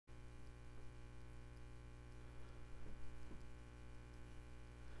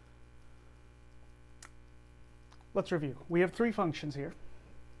let's review. We have three functions here.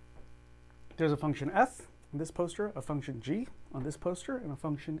 There's a function f on this poster, a function g on this poster, and a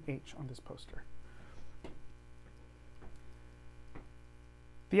function h on this poster.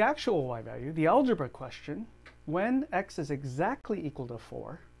 The actual y value, the algebra question, when x is exactly equal to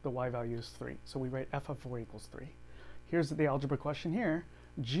 4, the y value is 3. So we write f of 4 equals 3. Here's the algebra question here.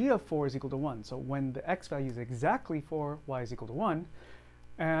 G of 4 is equal to 1. So when the x value is exactly 4, y is equal to 1.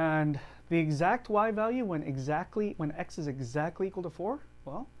 And the exact y value when x is exactly equal to 4,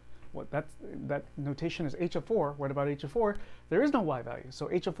 well, that notation is h of 4. What about h of 4? There is no y value. So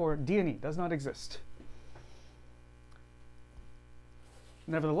h of 4 d and e does not exist.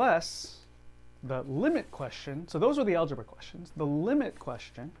 Nevertheless, the limit question, so those are the algebra questions. The limit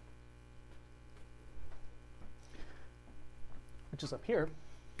question, which is up here,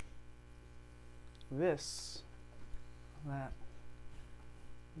 this, that,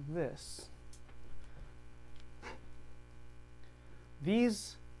 this.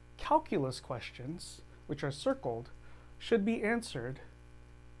 These calculus questions, which are circled, should be answered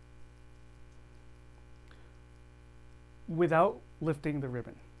without lifting the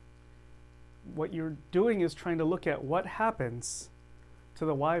ribbon. What you're doing is trying to look at what happens to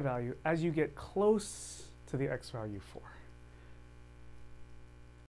the y value as you get close to the x value 4.